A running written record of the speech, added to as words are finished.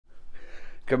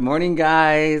Good morning,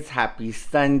 guys. Happy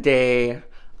Sunday.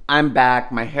 I'm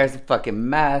back. My hair's a fucking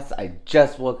mess. I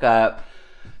just woke up.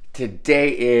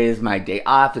 Today is my day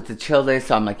off. It's a chill day,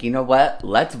 so I'm like, you know what?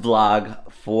 Let's vlog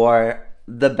for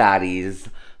the baddies,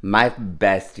 my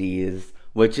besties,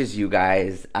 which is you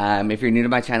guys. If you're new to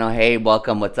my channel, hey,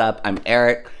 welcome. What's up? I'm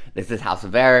Eric. This is House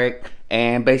of Eric.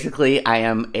 And basically, I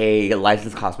am a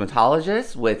licensed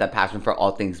cosmetologist with a passion for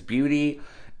all things beauty.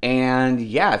 And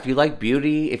yeah, if you like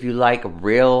beauty, if you like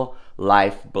real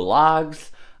life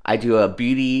blogs, I do a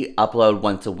beauty upload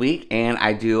once a week, and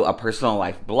I do a personal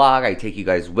life blog. I take you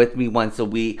guys with me once a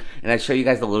week, and I show you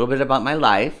guys a little bit about my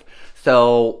life.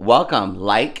 So welcome.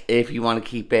 Like if you want to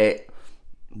keep it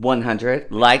 100.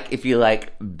 Like if you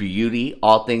like beauty,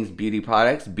 all things beauty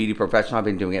products, beauty professional. I've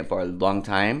been doing it for a long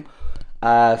time.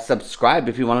 Subscribe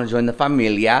if you want to join the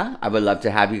familia. I would love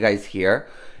to have you guys here.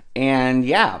 And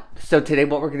yeah, so today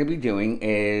what we're going to be doing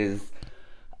is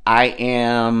I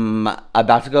am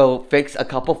about to go fix a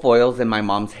couple foils in my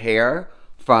mom's hair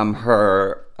from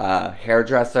her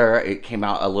hairdresser. It came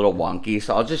out a little wonky,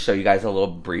 so I'll just show you guys a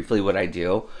little briefly what I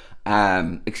do.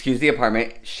 Excuse the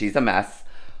apartment, she's a mess,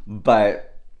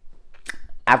 but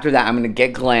after that I'm going to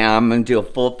get glam. I'm going to do a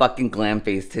full fucking glam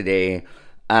face today.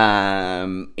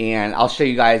 And I'll show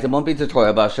you guys, it won't be a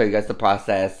tutorial, but I'll show you guys the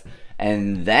process.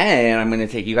 And then I'm going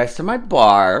to take you guys to my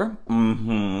bar,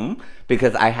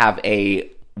 because I have a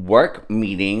work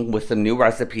meeting with some new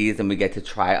recipes, and we get to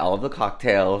try all of the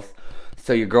cocktails.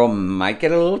 So your girl might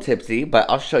get a little tipsy, but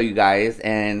I'll show you guys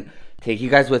and take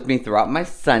you guys with me throughout my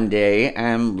Sunday.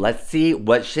 And let's see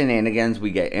what shenanigans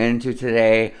we get into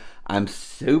today. I'm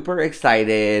super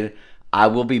excited. I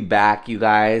will be back, you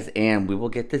guys, and we will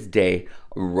get this day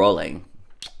rolling.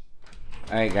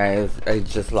 Alright guys, I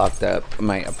just locked up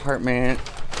my apartment.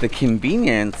 The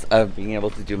convenience of being able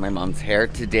to do my mom's hair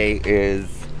today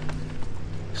is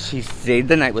she stayed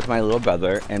the night with my little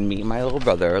brother, and me and my little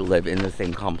brother live in the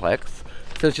same complex.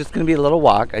 So it's just going to be a little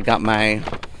walk. I got my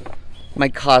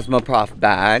Cosmoprof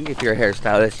bag. If you're a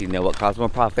hairstylist, you know what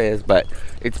Cosmoprof is, but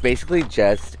it's basically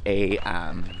just a,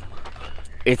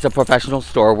 it's a professional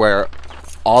store where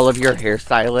all of your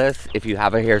hairstylists, if you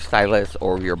have a hairstylist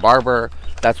or your barber,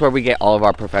 that's where we get all of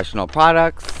our professional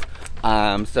products.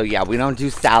 So yeah, we don't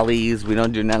do Sally's, we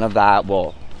don't do none of that.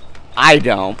 Well, I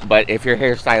don't, but if your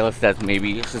hairstylist does, maybe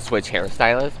you should switch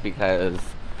hairstylists, because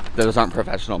those aren't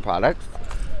professional products.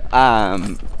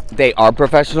 They are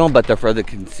professional, but they're for the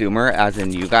consumer, as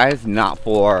in you guys, not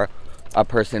for a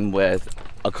person with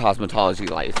a cosmetology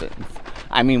license.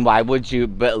 I mean, why would you,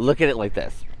 but look at it like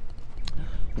this.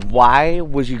 Why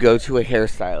would you go to a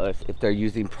hairstylist if they're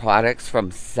using products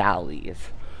from Sally's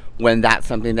when that's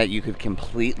something that you could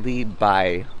completely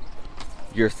buy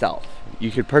yourself? You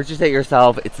could purchase it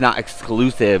yourself. It's not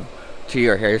exclusive to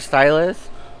your hairstylist.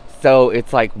 So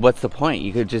it's like, what's the point?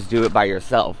 You could just do it by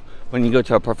yourself. When you go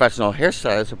to a professional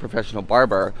hairstylist or professional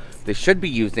barber, they should be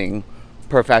using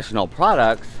professional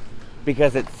products,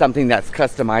 because it's something that's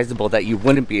customizable that you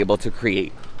wouldn't be able to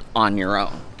create on your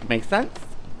own. Make sense?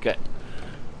 Good.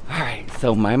 Alright,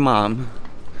 so my mom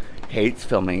hates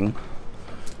filming.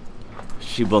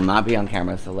 She will not be on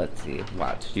camera, so let's see.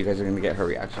 Watch. You guys are going to get her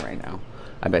reaction right now.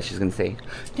 I bet she's going to say,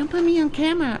 "Don't put me on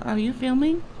camera. Are you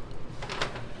filming?"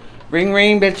 Ring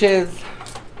ring, bitches.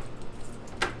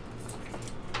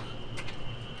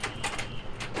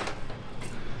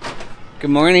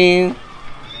 Good morning.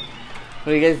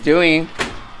 What are you guys doing?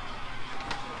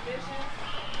 Dishes.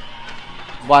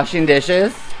 Washing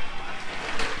dishes?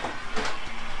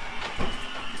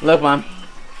 Look, Mom.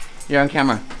 You're on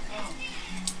camera.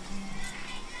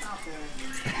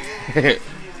 Oh.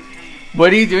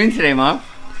 What are you doing today, Mom?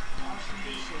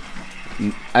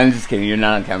 I'm just kidding. You're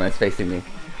not on camera. It's facing me.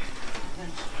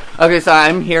 Okay, so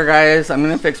I'm here, guys. I'm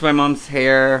going to fix my mom's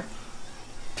hair.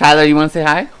 Tyler, you want to say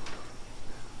hi?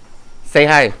 Say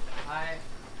hi. Hi.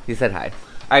 He said hi.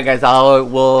 Alright, guys.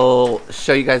 We'll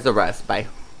show you guys the rest. Bye.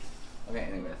 Okay,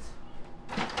 anyways.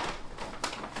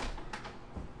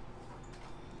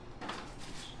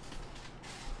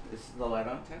 The light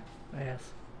on too? Yes.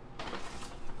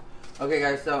 Okay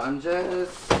guys, so I'm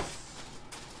just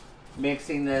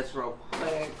mixing this real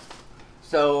quick.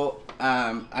 So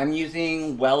I'm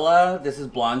using Wella. This is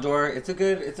Blondor. It's a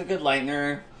good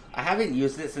lightener. I haven't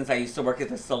used it since I used to work at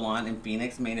the salon in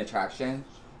Phoenix, Main Attraction.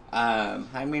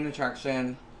 Hi, Main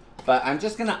Attraction. But I'm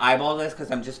just gonna eyeball this because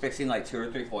I'm just fixing like 2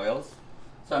 or 3 foils.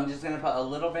 So I'm just gonna put a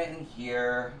little bit in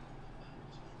here.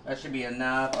 That should be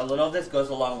enough. A little of this goes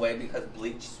a long way because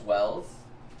bleach swells.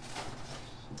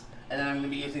 And then I'm going to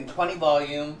be using 20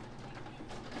 volume.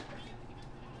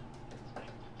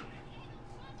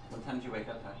 What time did you wake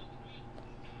up, Ty?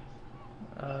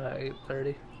 8:30.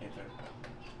 8:30.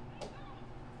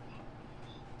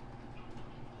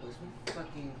 Where's my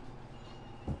fucking...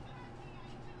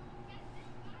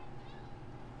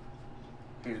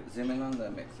 Here, zoom in on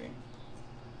the mixing.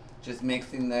 Just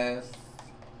mixing this.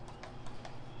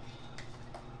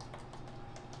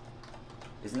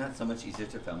 Isn't that so much easier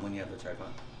to film when you have the tripod?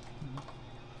 Mm-hmm.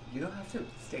 You don't have to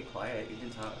stay quiet. You can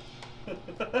talk.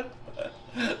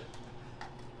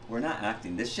 We're not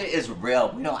acting. This shit is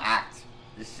real. We don't act.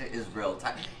 This shit is real.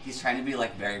 He's trying to be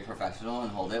like very professional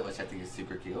and hold it, which I think is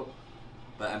super cute.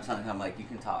 But I'm telling him like, you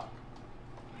can talk.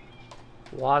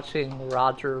 Watching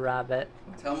Roger Rabbit.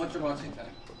 Tell him what you're watching, Ty.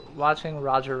 Watching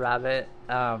Roger Rabbit.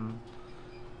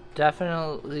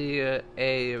 Definitely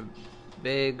a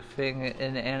big thing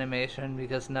in animation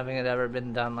because nothing had ever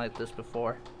been done like this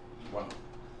before. Wow.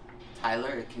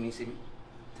 Tyler, can you see me?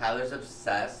 Tyler's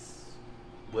obsessed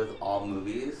with all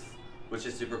movies, which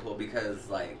is super cool because,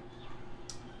 like,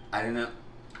 I don't know.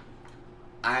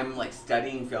 I'm like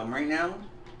studying film right now.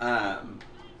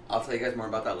 I'll tell you guys more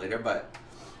about that later, but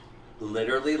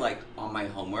literally, like, on my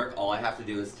homework, all I have to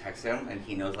do is text him and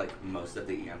he knows like most of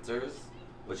the answers,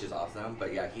 which is awesome.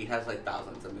 But yeah, he has like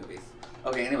thousands of movies.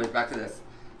 Okay, anyways, back to this.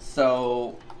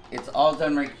 So it's all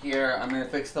done right here. I'm gonna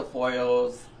fix the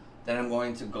foils. Then I'm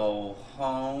going to go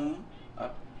home.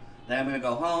 Then I'm gonna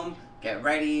go home, get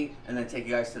ready, and then take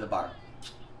you guys to the bar.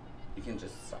 You can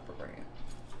just stop recording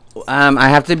it. I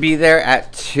have to be there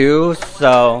at 2,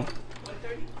 so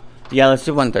 1:30? Yeah, let's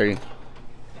do 1:30.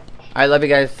 I love you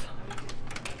guys.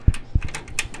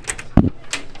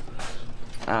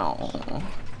 Ow.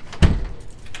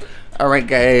 Alright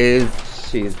guys,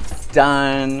 she's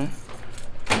done.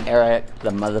 Eric, the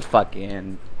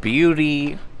motherfucking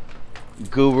beauty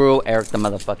guru. Eric, the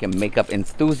motherfucking makeup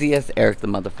enthusiast. Eric, the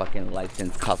motherfucking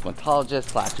licensed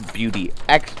cosmetologist / beauty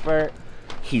expert.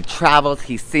 He travels,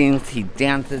 he sings, he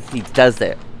dances, he does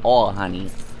it all,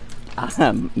 honey.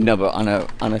 No, but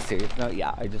on a serious note,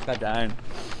 yeah, I just got done.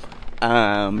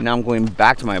 Now I'm going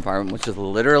back to my apartment, which is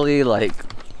literally like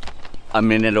a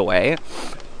minute away,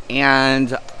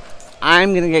 and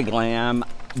I'm gonna get glam.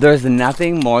 There's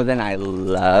nothing more than I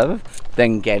love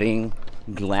than getting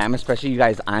glam, especially you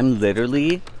guys. I'm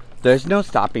literally, there's no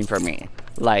stopping for me.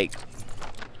 Like,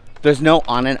 there's no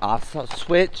on and off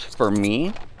switch for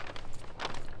me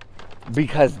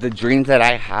because the dreams that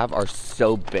I have are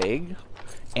so big.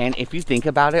 And if you think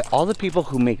about it, all the people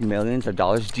who make millions of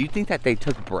dollars, do you think that they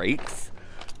took breaks?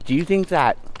 Do you think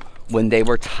that when they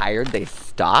were tired, they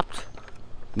stopped?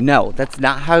 No, that's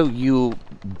not how you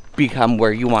become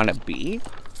where you want to be.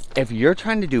 If you're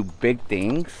trying to do big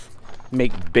things,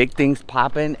 make big things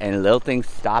poppin' and little things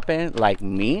stoppin', like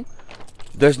me,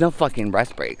 there's no fucking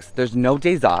rest breaks. There's no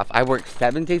days off. I work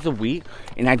 7 days a week,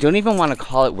 and I don't even want to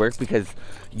call it work because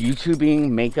YouTubing,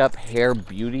 makeup, hair,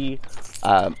 beauty,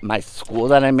 my school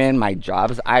that I'm in, my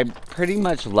jobs, I pretty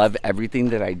much love everything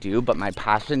that I do, but my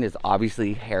passion is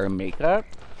obviously hair and makeup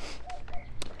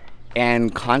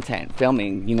and content,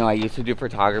 filming. You know, I used to do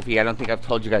photography. I don't think I've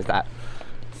told you guys that.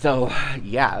 So,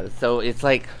 yeah, so it's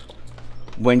like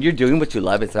when you're doing what you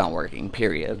love, it's not working,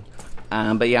 period.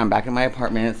 But yeah, I'm back in my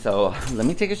apartment, so let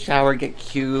me take a shower, get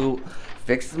cute,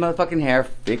 fix his motherfucking hair,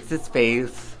 fix his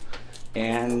face,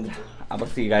 and I will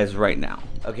see you guys right now.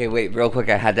 Okay, wait, real quick,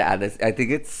 I had to add this. I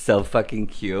think it's so fucking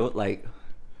cute. Like,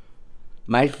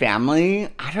 my family,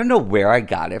 I don't know where I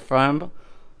got it from.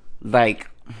 Like,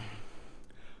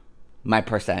 my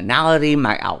personality,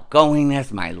 my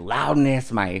outgoingness, my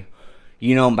loudness, my,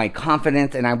 you know, my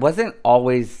confidence. And I wasn't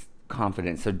always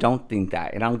confident, so don't think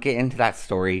that. And I'll get into that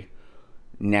story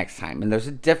next time. And there's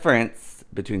a difference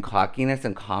between cockiness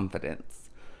and confidence.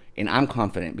 And I'm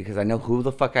confident because I know who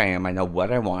the fuck I am. I know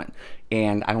what I want.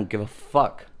 And I don't give a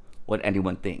fuck what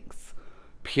anyone thinks.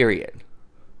 Period.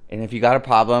 And if you got a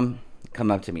problem,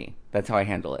 come up to me. That's how I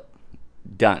handle it.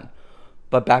 Done.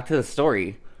 But back to the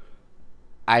story.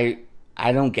 I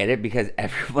don't get it because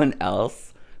everyone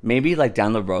else, maybe like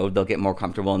down the road, they'll get more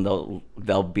comfortable and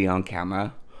they'll be on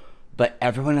camera. But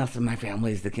everyone else in my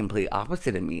family is the complete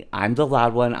opposite of me. I'm the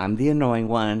loud one. I'm the annoying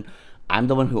one. I'm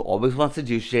the one who always wants to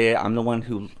do shit. I'm the one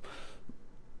who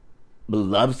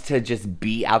loves to just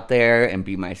be out there and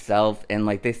be myself. And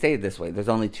like they say it this way, there's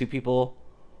only two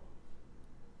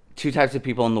types of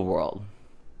people in the world.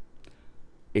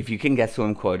 If you can guess who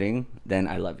I'm quoting, then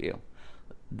I love you.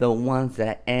 The ones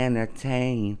that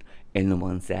entertain and the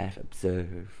ones that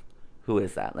observe. Who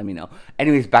is that? Let me know.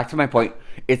 Anyways, back to my point.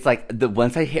 It's like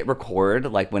once I hit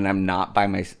record, like when I'm not by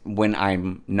myself,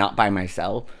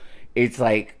 it's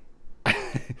like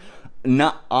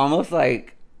not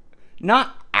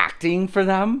acting for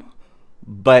them,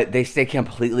 but they stay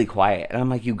completely quiet. And I'm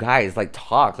like, you guys, like,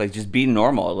 talk. Like, just be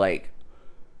normal. Like,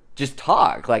 just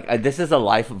talk. Like, this is a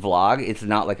life vlog. It's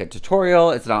not like a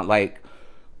tutorial. It's not like,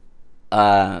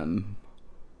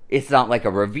 it's not like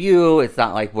a review. It's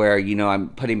not like where, you know, I'm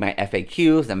putting my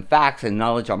FAQs and facts and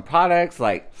knowledge on products.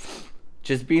 Like,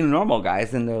 just be normal,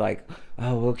 guys. And they're like,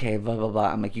 oh, okay, blah, blah,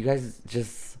 blah. I'm like, you guys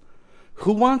just,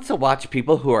 who wants to watch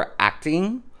people who are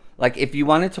acting? Like, if you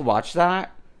wanted to watch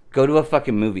that, go to a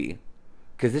fucking movie.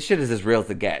 Because this shit is as real as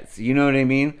it gets. You know what I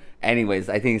mean? Anyways,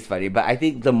 I think it's funny. But I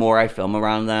think the more I film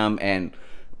around them and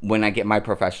when I get my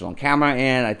professional camera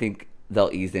in, I think they'll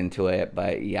ease into it.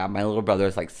 But yeah, my little brother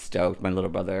is like stoked. My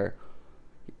little brother,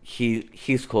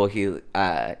 he's cool. You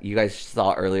guys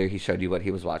saw earlier, he showed you what he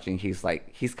was watching. He's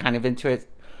kind of into it.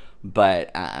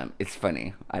 But it's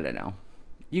funny. I don't know.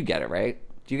 You get it, right?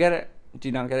 Do you get it? Do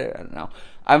you not get it? I don't know.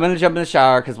 I'm going to jump in the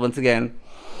shower because once again,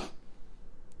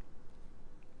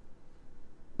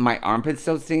 my armpits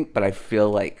don't stink, but I feel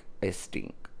like I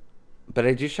stink. But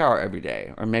I do shower every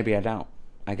day. Or maybe I don't.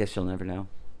 I guess you'll never know.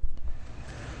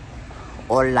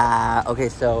 Hola. Okay,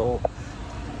 so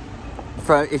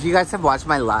if you guys have watched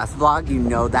my last vlog, you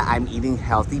know that I'm eating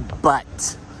healthy.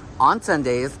 But on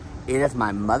Sundays, it is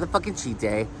my motherfucking cheat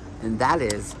day. And that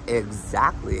is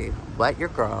exactly what your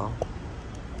girl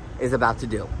is about to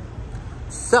do.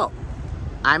 So,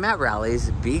 I'm at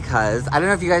Rally's because, I don't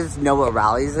know if you guys know what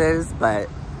Rally's is, but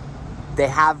they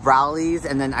have Rally's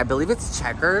and then I believe it's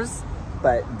Checkers.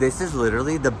 But this is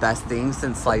literally the best thing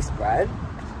since sliced bread.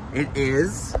 It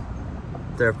is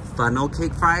their funnel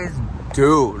cake fries.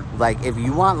 Dude, like if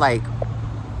you want like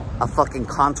a fucking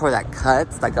contour that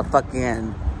cuts, like a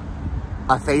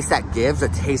face that gives, a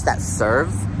taste that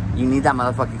serves, you need that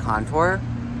motherfucking contour.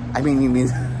 I mean, you mean,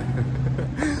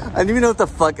 I don't even know what the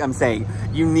fuck I'm saying.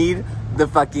 You need the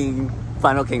fucking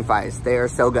funnel cake fries. They are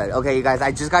so good. Okay, you guys,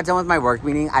 I just got done with my work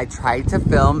meeting. I tried to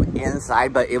film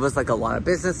inside, but it was like a lot of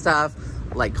business stuff,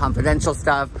 like confidential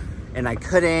stuff, and I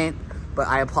couldn't, but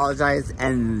I apologize.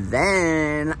 And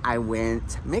then I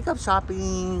went makeup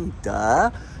shopping,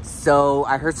 duh. So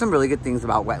I heard some really good things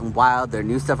about Wet n Wild, their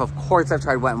new stuff. Of course, I've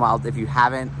tried Wet n Wild. If you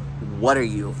haven't, what are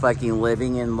you, fucking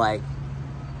living in like,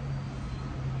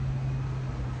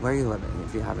 where are you living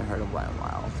if you haven't heard of Wet n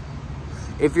Wild?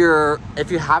 If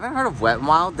you haven't heard of Wet n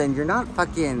Wild, then you're not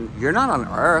on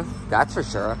Earth, that's for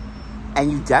sure.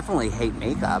 And you definitely hate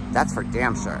makeup, that's for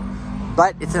damn sure.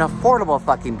 But it's an affordable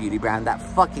fucking beauty brand that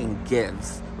fucking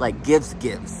gives. Like, gives.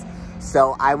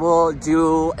 So I will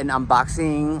do an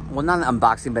unboxing, well, not an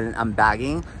unboxing, but an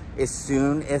unbagging as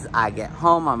soon as I get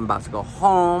home. I'm about to go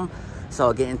home. So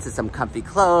I'll get into some comfy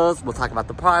clothes. We'll talk about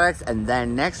the products. And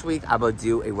then next week, I will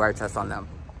do a wear test on them.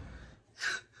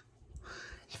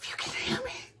 If you can hear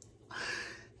me,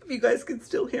 if you guys can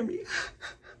still hear me,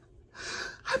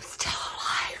 I'm still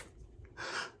alive.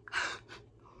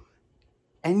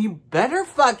 And you better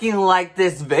fucking like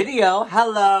this video.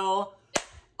 Hello.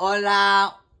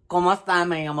 Hola. ¿Cómo están?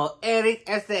 Me llamo Eric.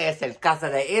 Este es el casa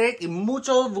de Eric. Y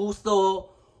mucho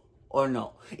gusto. O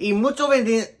no. Y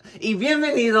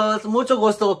bienvenidos. Mucho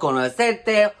gusto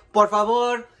conocerte. Por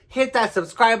favor, hit that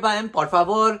subscribe button. Por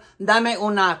favor, dame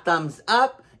una thumbs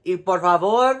up. Y por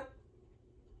favor,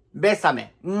 bésame.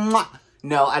 Mwah.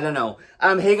 No, I don't know.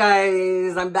 Hey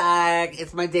guys, I'm back.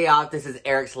 It's my day off. This is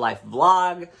Eric's Life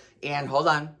Vlog. And hold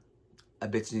on. I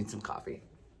bitch needs some coffee.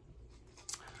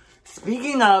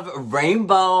 Speaking of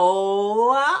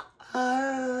rainbow,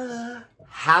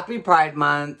 happy Pride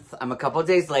Month. I'm a couple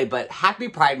days late, but happy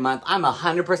Pride Month. I'm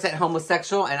 100%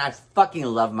 homosexual and I fucking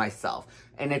love myself.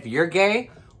 And if you're gay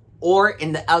or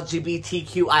in the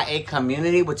LGBTQIA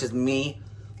community, which is me,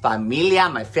 familia,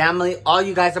 my family, all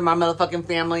you guys are my motherfucking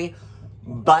family,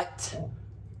 but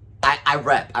I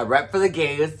rep for the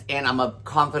gays, and I'm a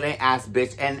confident ass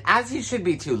bitch, and as you should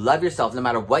be too. Love yourself, no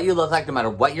matter what you look like, no matter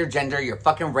what your gender, your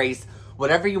fucking race,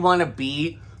 whatever you want to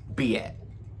be it.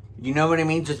 You know what I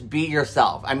mean? Just be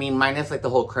yourself. I mean, minus like the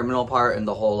whole criminal part and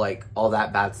the whole like all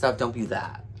that bad stuff. Don't be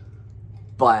that.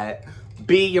 But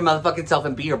be your motherfucking self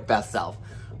and be your best self.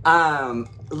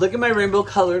 Look at my rainbow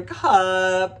colored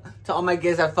cup. To all my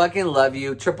gays, I fucking love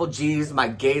you. Triple G's, my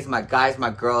gays, my guys, my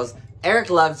girls. Eric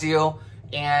loves you.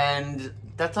 And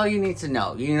that's all you need to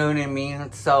know. You know what I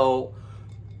mean? So,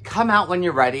 come out when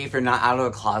you're ready if you're not out of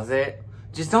the closet.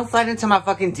 Just don't slide into my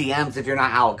fucking DMs if you're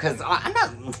not out. Because I'm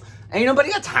not... Ain't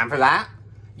nobody got time for that.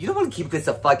 You don't want to keep this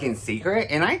a fucking secret.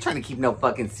 And I ain't trying to keep no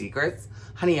fucking secrets.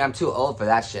 Honey, I'm too old for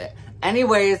that shit.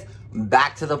 Anyways,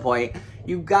 back to the point.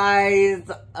 You guys,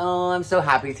 I'm so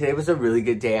happy. Today was a really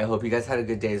good day. I hope you guys had a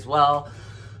good day as well.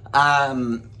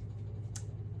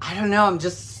 I don't know, I'm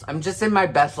just in my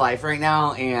best life right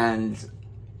now, and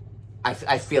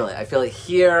I feel it. I feel it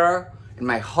here in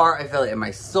my heart. I feel it in my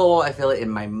soul. I feel it in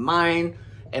my mind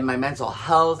and my mental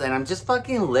health. And I'm just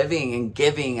fucking living and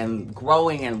giving and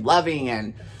growing and loving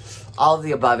and all of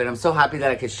the above. And I'm so happy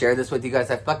that I could share this with you guys.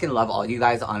 I fucking love all you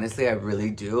guys. Honestly, I really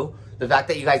do. The fact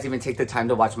that you guys even take the time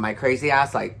to watch my crazy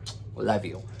ass, like, love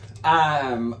you.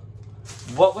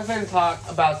 What was I going to talk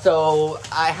about? So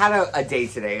I had a day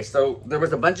today. So there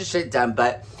was a bunch of shit done,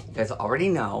 but you guys already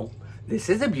know this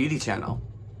is a beauty channel.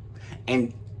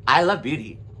 And I love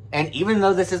beauty. And even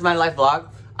though this is my life vlog,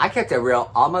 I kept it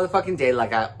real all motherfucking day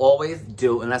like I always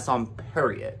do, and that's on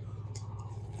period.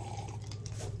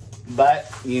 But,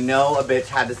 you know, a bitch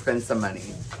had to spend some money.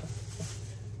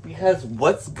 Because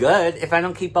what's good if I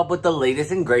don't keep up with the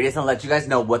latest and greatest and let you guys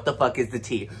know what the fuck is the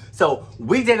tea? So,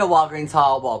 we did a Walgreens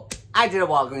haul. Well, I did a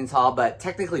Walgreens haul, but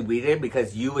technically we did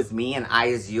because you is me and I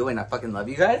is you, and I fucking love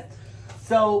you guys.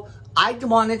 So, I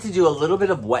wanted to do a little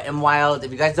bit of Wet n Wild.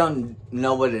 If you guys don't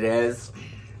know what it is,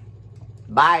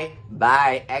 bye,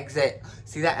 exit.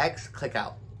 See that X? Click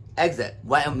out. Exit.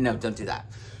 No, don't do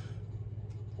that.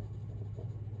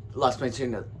 Lost my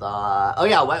train of thought. Oh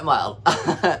yeah, Wet n Wild.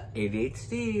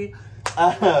 ADHD.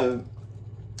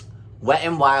 Wet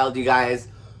n Wild, you guys.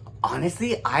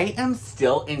 Honestly, I am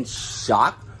still in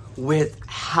shock with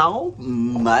how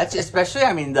much, especially,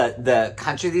 I mean, the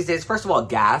country these days. First of all,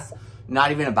 gas.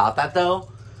 Not even about that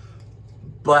though.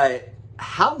 But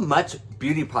how much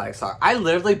beauty products are. I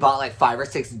literally bought like 5 or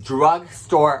 6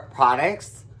 drugstore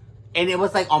products and it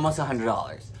was like almost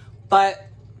 $100. But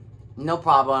no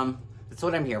problem. That's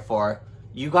what I'm here for.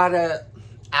 You gotta,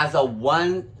 as a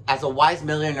wise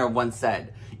millionaire once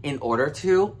said, in order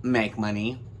to make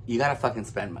money, you gotta fucking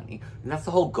spend money. And that's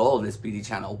the whole goal of this beauty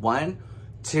channel. One,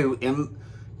 to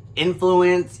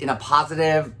influence in a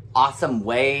positive, awesome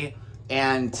way,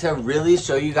 and to really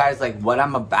show you guys like what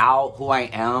I'm about, who I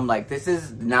am. Like, this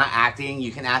is not acting.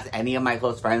 You can ask any of my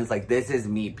close friends. Like, this is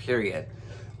me, period.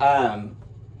 But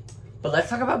let's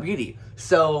talk about beauty.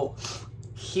 So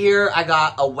here I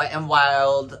got a Wet n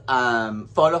Wild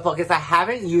Photo Focus. I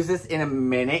haven't used this in a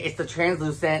minute. It's the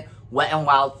translucent Wet n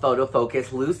Wild Photo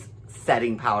Focus Loose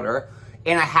Setting Powder.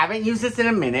 And I haven't used this in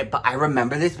a minute, but I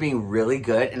remember this being really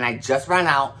good. And I just ran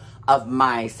out of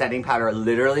my setting powder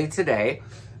literally today.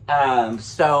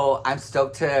 So I'm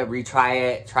stoked to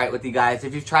retry it, try it with you guys.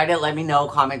 If you've tried it, let me know,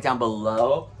 comment down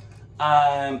below.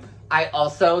 I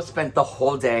also spent the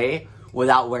whole day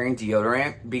without wearing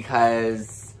deodorant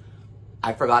because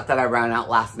I forgot that I ran out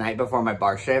last night before my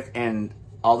bar shift and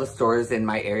all the stores in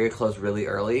my area closed really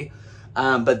early.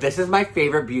 But this is my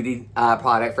favorite beauty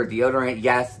product for deodorant.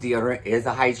 Yes, deodorant is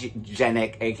a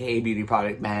hygienic, aka beauty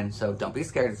product, man, so don't be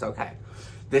scared, it's okay.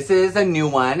 This is a new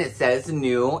one. It says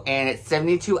new, and it's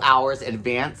 72 hours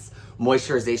advanced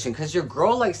moisturization because your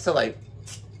girl likes to like,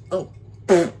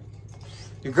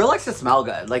 your girl likes to smell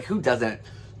good. Like, who doesn't?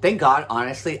 Thank God,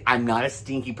 honestly, I'm not a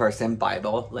stinky person,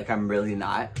 Bible. Like, I'm really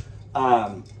not.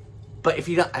 But if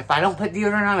I don't put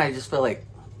deodorant on, I just feel like,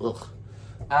 ugh.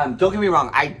 Don't get me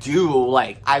wrong,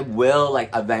 I will like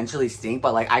eventually stink,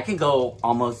 but like I can go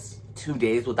almost 2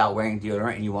 days without wearing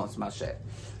deodorant and you won't smell shit.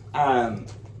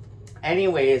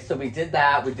 Anyways, so we did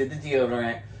that. We did the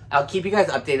deodorant. I'll keep you guys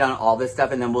updated on all this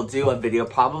stuff, and then we'll do a video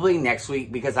probably next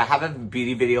week because I have a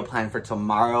beauty video planned for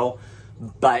tomorrow,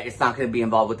 but it's not going to be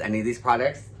involved with any of these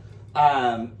products.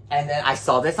 And then I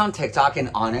saw this on TikTok,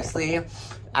 and honestly,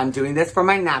 I'm doing this for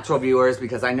my natural viewers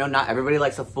because I know not everybody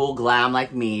likes a full glam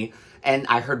like me, and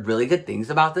I heard really good things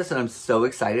about this, and I'm so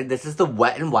excited. This is the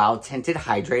Wet n Wild Tinted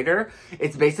Hydrator.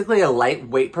 It's basically a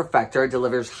lightweight perfector. It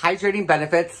delivers hydrating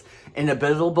benefits in a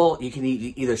buildable. You can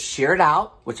either shear it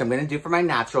out, which I'm going to do for my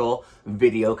natural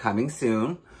video coming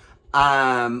soon,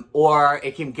 or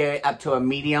it can get up to a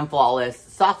medium flawless,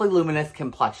 softly luminous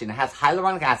complexion. It has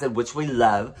hyaluronic acid, which we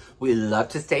love. We love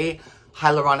to stay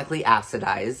hyaluronically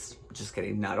acidized. Just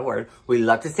kidding, not a word. We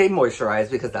love to stay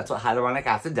moisturized because that's what hyaluronic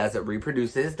acid does. It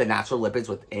reproduces the natural lipids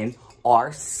within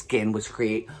our skin, which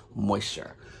create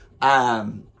moisture.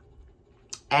 And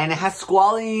it has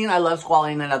squalene. I love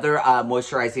squalene, another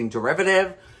moisturizing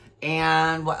derivative.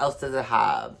 And what else does it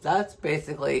have? That's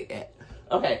basically it.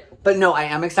 Okay, but no, I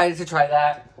am excited to try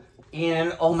that.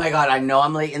 And oh my God, I know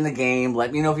I'm late in the game.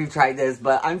 Let me know if you've tried this,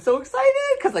 but I'm so excited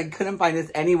because I couldn't find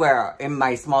this anywhere in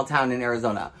my small town in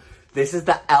Arizona. This is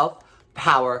the e.l.f.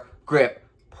 Power Grip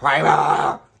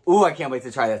Primer. Ooh, I can't wait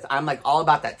to try this. I'm like all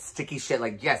about that sticky shit.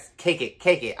 Like, yes, cake it,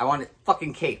 cake it. I want it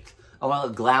fucking caked. I want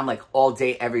to glam like all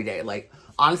day, every day. Like,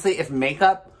 honestly, if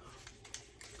makeup,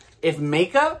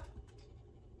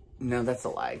 no, that's a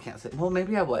lie. I can't say. Well,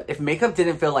 maybe I would. If makeup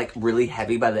didn't feel like really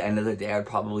heavy by the end of the day, I'd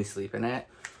probably sleep in it.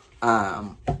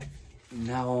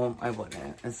 No, I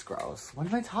wouldn't. It's gross. What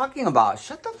am I talking about?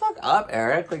 Shut the fuck up,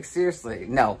 Eric. Like, seriously.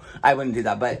 No, I wouldn't do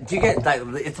that. But do you get, like,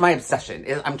 it's my obsession.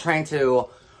 I'm trying to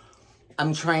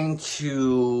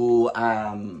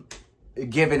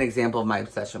give an example of my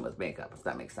obsession with makeup, if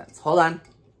that makes sense. Hold on.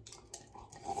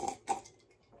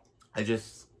 I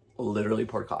just literally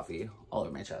poured coffee all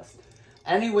over my chest.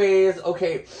 Anyways,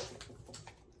 okay.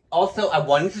 Also, I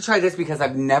wanted to try this because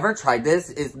I've never tried this.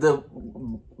 The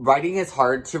writing is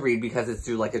hard to read because it's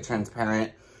through like a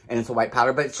transparent and it's a white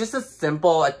powder, but it's just a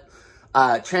simple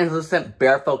translucent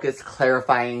bare focus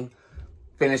clarifying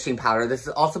finishing powder. This is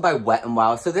also by Wet n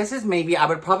Wild. So this is maybe, I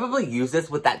would probably use this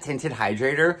with that tinted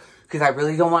hydrator because I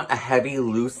really don't want a heavy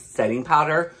loose setting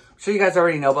powder. I'm sure you guys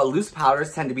already know, but loose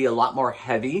powders tend to be a lot more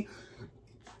heavy,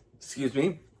 excuse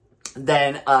me,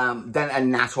 than a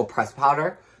natural pressed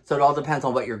powder. So it all depends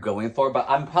on what you're going for, but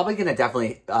I'm probably going to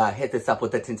definitely hit this up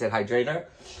with the tinted hydrator.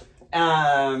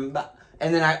 And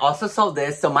then I also saw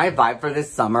this. So my vibe for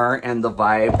this summer and the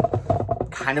vibe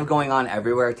kind of going on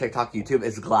everywhere, TikTok, YouTube,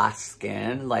 is glass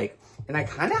skin. Like, and I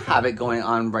kind of have it going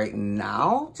on right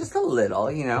now, just a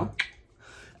little, you know.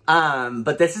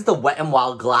 But this is the Wet n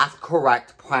Wild Glass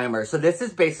Correct Primer. So this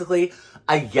is basically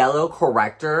a yellow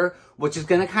corrector, which is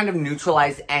going to kind of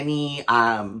neutralize any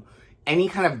kind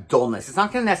of dullness. It's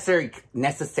not going to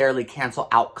necessarily cancel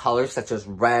out colors such as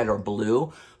red or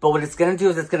blue, but what it's going to do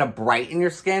is it's going to brighten your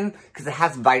skin because it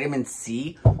has vitamin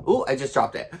C. Ooh, I just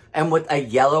dropped it. And with a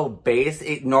yellow base,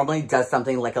 it normally does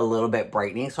something like a little bit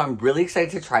brightening. So I'm really excited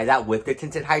to try that with the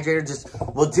tinted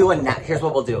hydrator. We'll do here's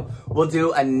what we'll do. We'll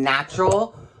do a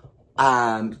natural,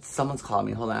 someone's calling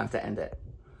me. Hold on, I have to end it.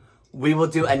 We will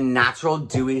do a natural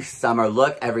dewy summer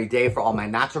look every day for all my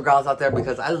natural girls out there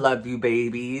because I love you,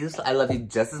 babies. I love you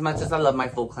just as much as I love my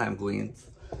full glam queens.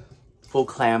 Full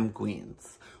glam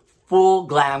queens. Full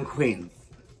glam queens.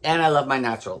 And I love my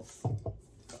naturals.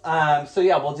 So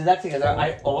yeah, we'll do that together.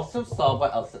 I also saw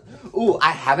what else. Ooh,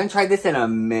 I haven't tried this in a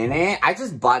minute. I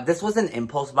just bought, this was an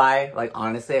impulse buy. Like,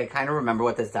 honestly, I kind of remember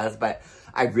what this does, but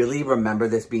I really remember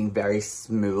this being very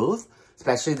smooth.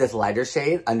 Especially this lighter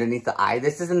shade underneath the eye.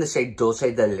 This is in the shade Dulce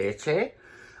de Leche,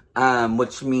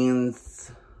 which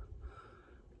means,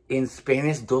 in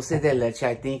Spanish, Dulce de Leche,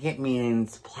 I think it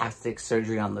means plastic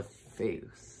surgery on the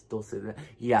face. Dulce de,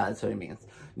 yeah, that's what it means.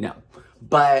 No.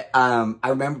 But I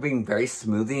remember being very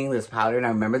smoothing this powder, and I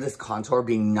remember this contour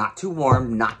being not too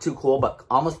warm, not too cool, but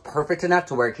almost perfect enough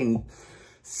to where it can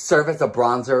serve as a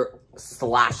bronzer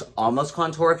 / almost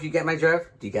contour, if you get my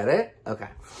drift. Do you get it? Okay.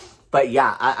 But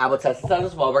yeah, I will test this out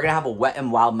as well. We're going to have a Wet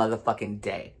n Wild motherfucking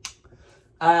day.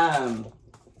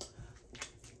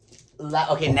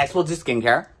 Okay, next we'll do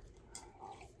skincare.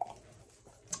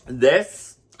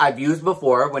 This I've used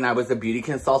before when I was a beauty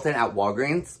consultant at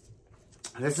Walgreens.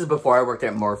 This is before I worked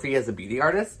at Morphe as a beauty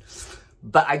artist.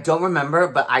 But I don't remember,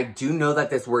 but I do know that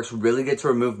this works really good to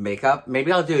remove makeup.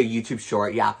 Maybe I'll do a YouTube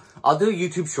short. Yeah, I'll do a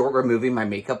YouTube short removing my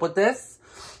makeup with this.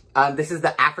 This is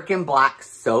the African Black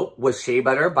Soap with Shea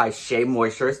Butter by Shea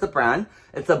Moisture is the brand.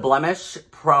 It's a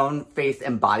blemish-prone face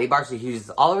and body bar, so you can use this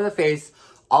all over the face,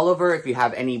 all over if you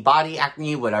have any body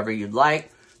acne, whatever you'd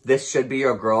like. This should be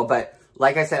your girl, but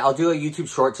like I said, I'll do a YouTube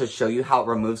short to show you how it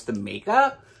removes the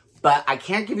makeup, but I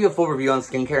can't give you a full review on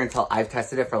skincare until I've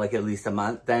tested it for like at least a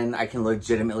month. Then I can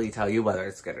legitimately tell you whether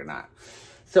it's good or not.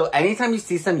 So anytime you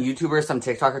see some YouTuber, some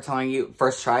TikToker telling you,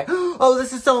 first try, oh,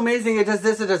 this is so amazing, it does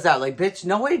this, it does that. Like, bitch,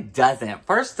 no, it doesn't.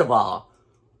 First of all,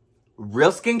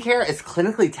 real skincare is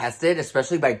clinically tested,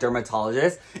 especially by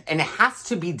dermatologists, and it has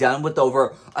to be done with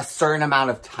over a certain amount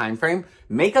of time frame.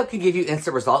 Makeup can give you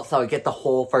instant results, so I get the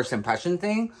whole first impression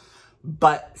thing.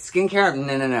 But skincare,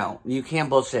 no. You can't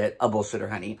bullshit a bullshitter,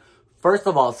 honey. First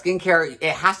of all, skincare,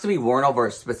 it has to be worn over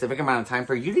a specific amount of time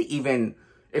for you to even...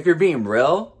 If you're being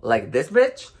real, like this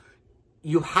bitch,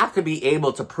 you have to be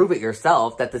able to prove it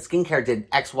yourself that the skincare did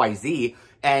X, Y, Z,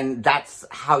 and that's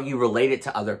how you relate it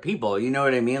to other people. You know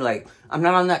what I mean? Like, I'm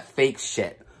not on that fake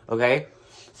shit, okay?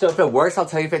 So if it works, I'll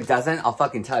tell you. If it doesn't, I'll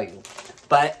fucking tell you.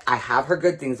 But I have heard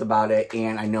good things about it,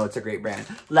 and I know it's a great brand.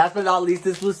 Last but not least,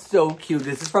 this was so cute.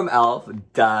 This is from e.l.f.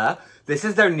 Duh. This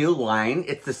is their new line.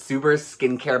 It's the Super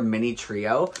Skincare Mini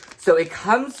Trio. So it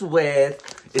comes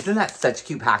with... Isn't that such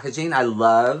cute packaging? I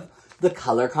love the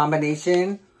color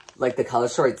combination. Like the color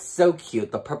story, it's so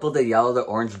cute. The purple, the yellow, the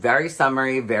orange. Very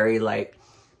summery, very like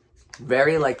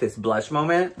this blush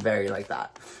moment. Very like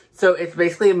that. So it's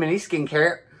basically a mini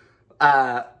skincare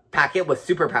packet with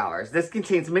superpowers. This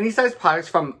contains mini-sized products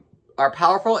from our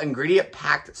powerful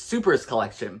ingredient-packed Supers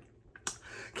collection.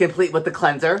 Complete with the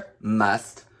cleanser,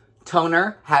 must.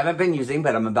 Toner, haven't been using,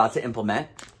 but I'm about to implement.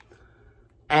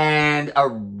 and a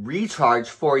recharge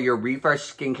for your refresh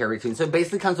skincare routine. So it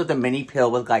basically comes with a mini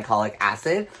pill with glycolic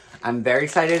acid. I'm very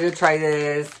excited to try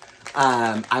this.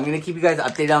 I'm going to keep you guys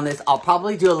updated on this. I'll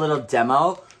probably do a little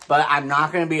demo, but I'm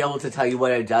not going to be able to tell you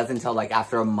what it does until like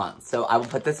after a month. So I will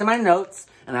put this in my notes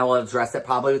and I will address it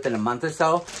probably within a month or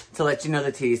so to let you know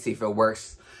the THC if it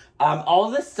works. All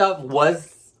this stuff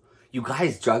was, you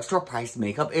guys, drugstore price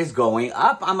makeup is going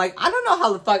up. I'm like, I don't know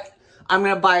how the fuck I'm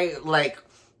going to buy like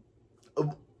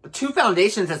 2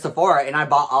 foundations at Sephora and I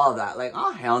bought all of that. Like,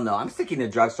 oh, hell no. I'm sticking to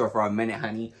drugstore for a minute,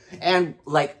 honey. And,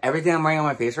 like, everything I'm wearing on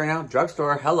my face right now,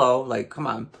 drugstore, hello. Like, come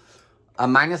on.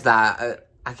 Minus that,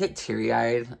 I get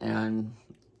teary-eyed and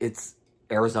it's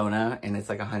Arizona and it's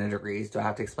like 100 degrees. Do I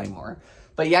have to explain more?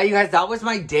 But yeah, you guys, that was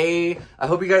my day. I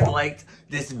hope you guys liked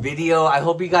this video. I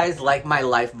hope you guys like my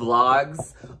life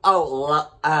vlogs. Oh,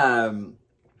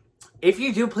 if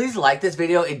you do, please like this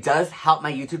video. It does help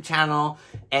my YouTube channel,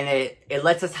 and it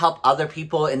lets us help other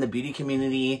people in the beauty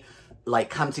community, like,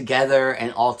 come together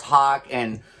and all talk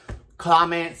and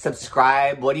comment,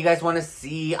 subscribe. What do you guys want to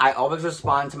see? I always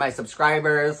respond to my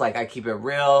subscribers. Like, I keep it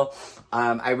real.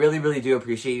 I really, really do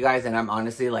appreciate you guys, and I'm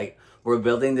honestly, like, we're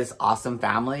building this awesome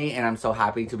family, and I'm so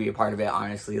happy to be a part of it,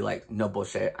 honestly. Like, no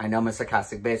bullshit. I know I'm a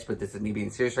sarcastic bitch, but this is me being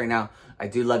serious right now. I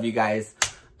do love you guys.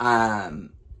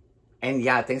 And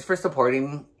yeah, thanks for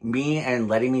supporting me and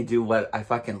letting me do what I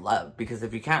fucking love. Because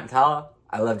if you can't tell,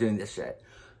 I love doing this shit.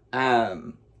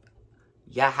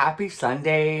 Yeah, happy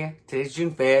Sunday. Today's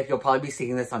June 5th. You'll probably be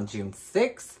seeing this on June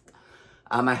 6th.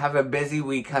 I have a busy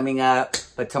week coming up.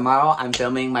 But tomorrow, I'm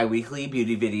filming my weekly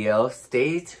beauty video.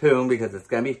 Stay tuned because it's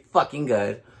going to be fucking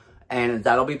good. And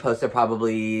that'll be posted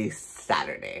probably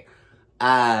Saturday.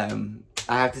 I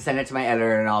have to send it to my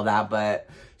editor and all that, but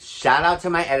shout out to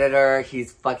my editor.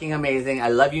 He's fucking amazing. I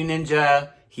love you, Ninja.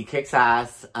 He kicks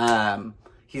ass.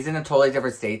 He's in a totally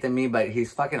different state than me, but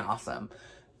he's fucking awesome.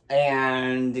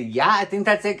 And yeah, I think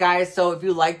that's it, guys. So if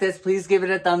you like this, please give it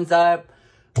a thumbs up.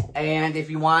 And if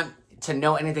you want to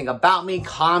know anything about me,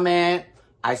 comment.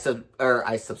 I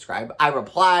subscribe. I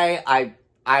reply.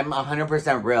 I'm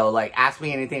 100% real. Like, ask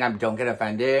me anything. I don't get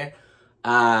offended.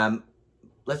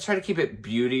 Let's try to keep it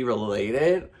beauty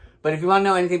related. But if you want to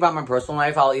know anything about my personal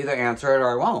life, I'll either answer it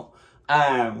or I won't.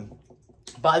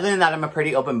 But other than that, I'm a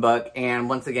pretty open book. And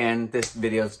once again, this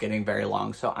video is getting very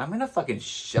long. So I'm going to fucking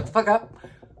shut the fuck up.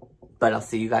 But I'll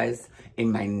see you guys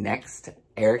in my next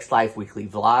Eric's Life weekly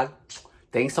vlog.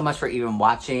 Thanks so much for even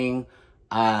watching.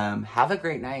 Have a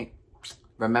great night.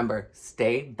 Remember,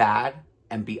 stay bad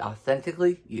and be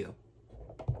authentically you.